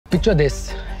Picture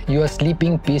this. You are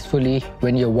sleeping peacefully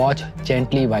when your watch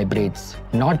gently vibrates.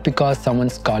 Not because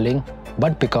someone's calling,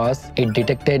 but because it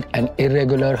detected an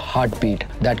irregular heartbeat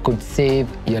that could save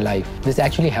your life. This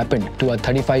actually happened to a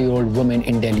 35-year-old woman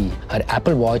in Delhi. Her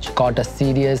Apple Watch caught a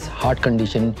serious heart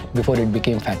condition before it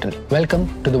became fatal.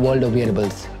 Welcome to the world of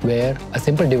wearables, where a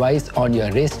simple device on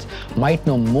your wrist might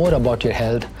know more about your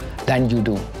health than you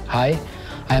do. Hi,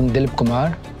 I am Dilip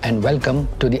Kumar, and welcome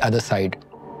to the other side.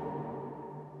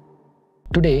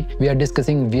 Today, we are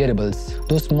discussing wearables,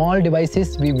 those small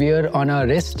devices we wear on our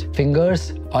wrist,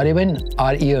 fingers, or even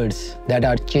our ears that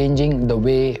are changing the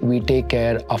way we take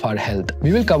care of our health.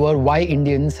 We will cover why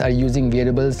Indians are using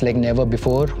wearables like never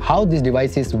before, how these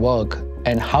devices work,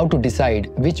 and how to decide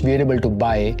which wearable to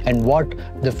buy and what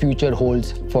the future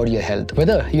holds for your health.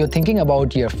 Whether you're thinking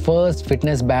about your first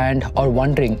fitness band or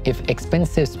wondering if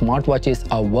expensive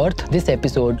smartwatches are worth, this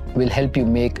episode will help you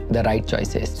make the right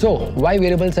choices. So, why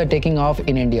wearables are taking off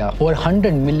in India? Over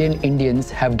 100 million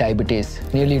Indians have diabetes.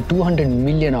 Nearly 200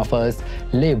 million of us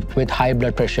live with high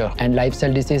blood pressure, and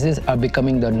lifestyle diseases are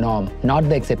becoming the norm, not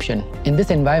the exception. In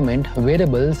this environment,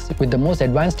 wearables with the most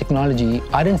advanced technology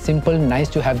aren't simple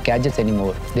nice-to-have gadgets anymore.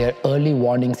 They are early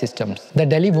warning systems. The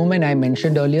Delhi woman I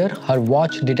mentioned earlier, her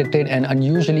watch detected an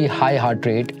unusually high heart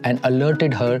rate and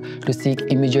alerted her to seek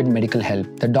immediate medical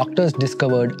help. The doctors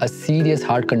discovered a serious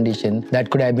heart condition that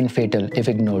could have been fatal if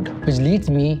ignored. Which leads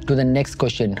me to the next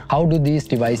question. How do these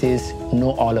devices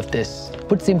know all of this?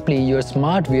 Put simply, your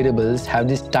smart wearables have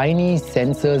these tiny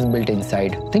sensors built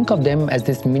inside. Think of them as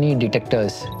these mini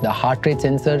detectors. The heart rate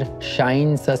sensor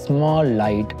shines a small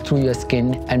light through your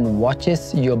skin and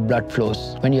watches your blood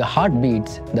flows. When your heart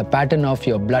beats, the pattern of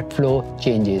your blood flow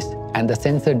changes, and the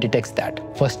sensor detects that.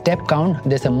 For step count,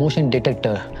 there's a motion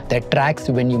detector that tracks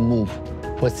when you move.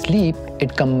 For sleep,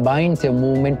 it combines your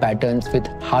movement patterns with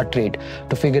heart rate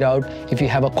to figure out if you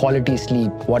have a quality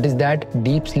sleep. What is that?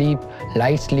 Deep sleep,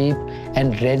 light sleep,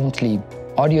 and REM sleep,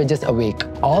 or you're just awake.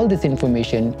 All this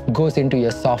information goes into your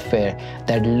software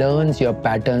that learns your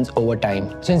patterns over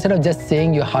time. So instead of just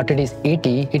saying your heart rate is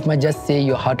 80, it might just say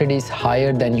your heart rate is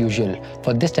higher than usual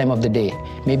for this time of the day.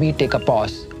 Maybe take a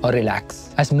pause or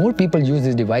relax. As more people use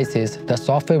these devices, the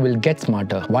software will get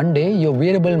smarter. One day, your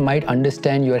wearable might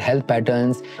understand your health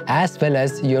patterns as well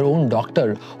as your own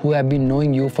doctor who have been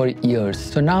knowing you for years.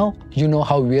 So now you know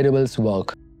how wearables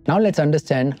work. Now let's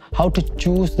understand how to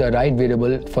choose the right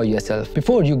wearable for yourself.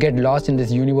 Before you get lost in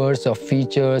this universe of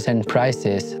features and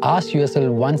prices, ask yourself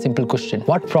one simple question.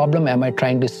 What problem am I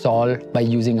trying to solve by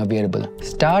using a wearable?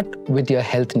 Start with your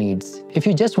health needs. If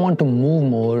you just want to move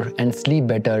more and sleep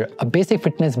better, a basic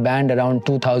fitness band around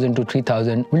 2000 to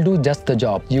 3000 will do just the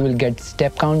job. You will get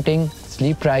step counting,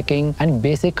 sleep tracking, and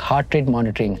basic heart rate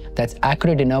monitoring that's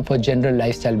accurate enough for general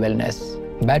lifestyle wellness.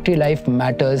 Battery life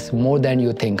matters more than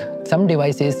you think. Some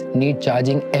devices need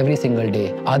charging every single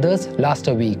day. Others last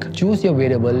a week. Choose your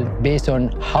wearable based on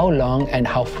how long and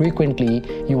how frequently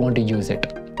you want to use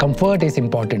it. Comfort is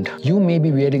important. You may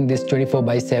be wearing this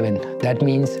 24/7. That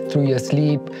means through your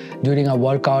sleep, during a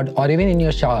workout, or even in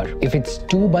your shower. If it's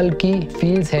too bulky,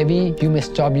 feels heavy, you may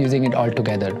stop using it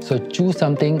altogether. So choose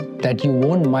something that you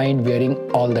won't mind wearing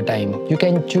all the time. You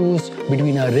can choose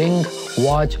between a ring,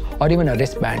 watch, or even a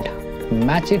wristband.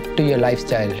 Match it to your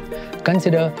lifestyle.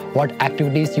 Consider what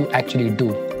activities you actually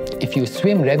do. If you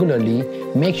swim regularly,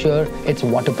 make sure it's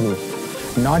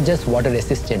waterproof, not just water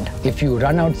resistant. If you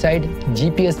run outside,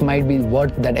 GPS might be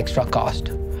worth that extra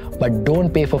cost. But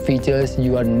don't pay for features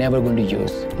you are never going to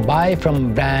use. Buy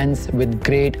from brands with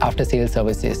great after-sales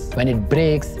services. When it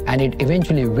breaks, and it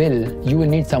eventually will, you will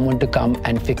need someone to come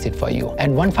and fix it for you.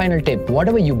 And one final tip,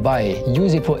 whatever you buy,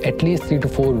 use it for at least 3 to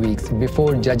 4 weeks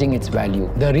before judging its value.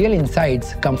 The real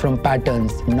insights come from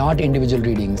patterns, not individual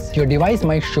readings. Your device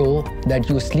might show that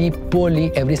you sleep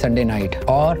poorly every Sunday night,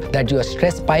 or that your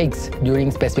stress spikes during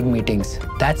specific meetings.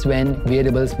 That's when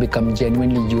wearables become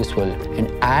genuinely useful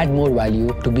and add more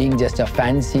value to being just a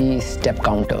fancy step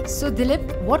counter. So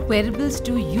Dilip, what wearables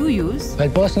do you use? Well,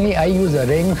 personally, I use a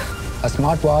ring, a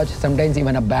smartwatch, sometimes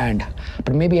even a band.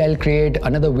 But maybe I'll create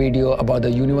another video about the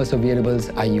universe of wearables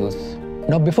I use.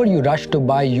 Now, before you rush to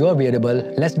buy your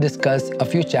wearable, let's discuss a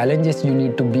few challenges you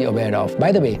need to be aware of.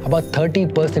 By the way, about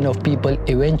 30% of people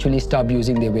eventually stop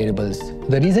using their wearables.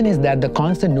 The reason is that the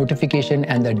constant notification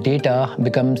and the data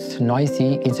becomes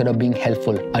noisy instead of being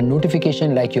helpful. A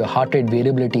notification like your heart rate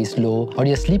variability is low or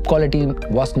your sleep quality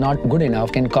was not good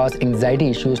enough can cause anxiety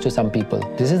issues to some people.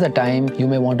 This is the time you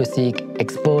may want to seek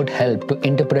expert help to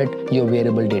interpret your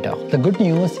wearable data. The good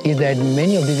news is that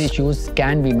many of these issues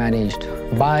can be managed.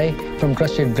 Buy from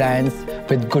trusted brands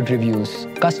with good reviews.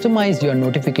 Customize your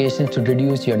notifications to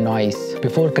reduce your noise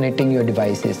before connecting your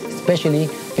devices, especially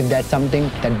if that's something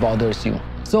that bothers you.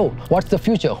 So, what's the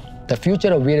future? The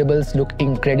future of wearables look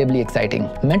incredibly exciting.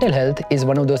 Mental health is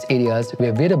one of those areas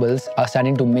where wearables are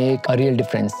starting to make a real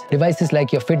difference. Devices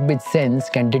like your Fitbit Sense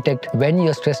can detect when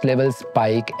your stress levels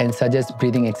spike and suggest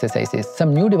breathing exercises.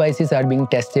 Some new devices are being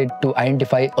tested to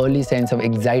identify early signs of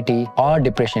anxiety or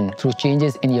depression through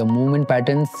changes in your movement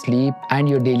patterns, sleep, and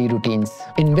your daily routines.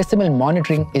 Invisible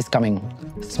monitoring is coming.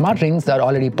 Smart rings are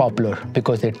already popular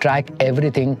because they track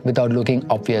everything without looking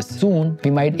obvious. Soon, we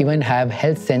might even have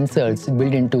health sensors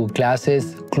built into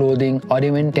glasses, clothing, or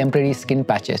even temporary skin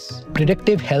patches.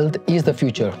 Predictive health is the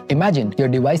future. Imagine your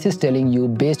device is telling you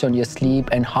based on your sleep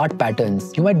and heart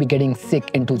patterns, you might be getting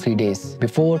sick in 2-3 days.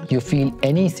 Before you feel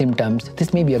any symptoms,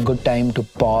 this may be a good time to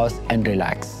pause and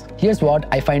relax. Here's what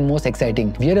I find most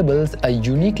exciting. Wearables are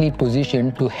uniquely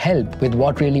positioned to help with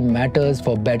what really matters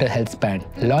for better health span.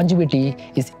 Longevity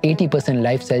is 80%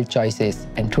 lifestyle choices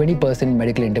and 20%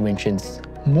 medical interventions.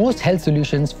 Most health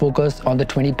solutions focus on the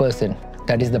 20%.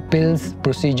 That is the pills,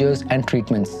 procedures, and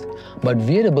treatments. But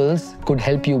wearables could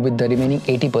help you with the remaining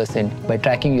 80% by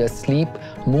tracking your sleep,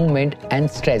 movement, and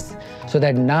stress so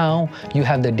that now you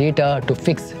have the data to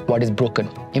fix what is broken.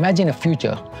 Imagine a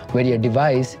future where your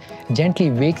device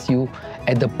gently wakes you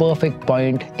at the perfect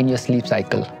point in your sleep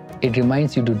cycle. It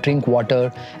reminds you to drink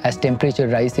water as temperature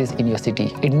rises in your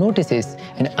city. It notices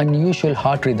an unusual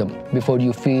heart rhythm before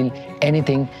you feel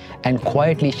anything and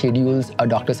quietly schedules a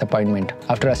doctor's appointment.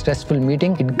 After a stressful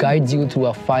meeting, it guides you through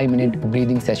a 5-minute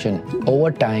breathing session.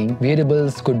 Over time,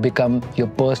 wearables could become your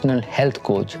personal health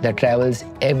coach that travels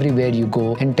everywhere you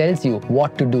go and tells you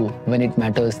what to do when it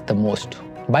matters the most.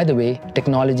 By the way,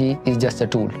 technology is just a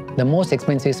tool. The most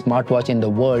expensive smartwatch in the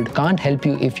world can't help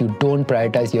you if you don't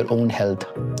prioritize your own health.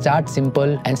 Start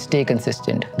simple and stay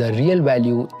consistent. The real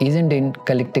value isn't in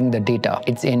collecting the data,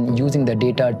 it's in using the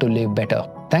data to live better.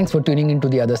 Thanks for tuning into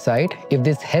The Other Side. If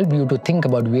this helped you to think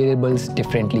about wearables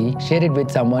differently, share it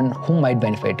with someone who might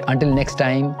benefit. Until next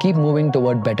time, keep moving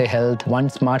toward better health, one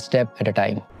smart step at a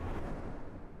time.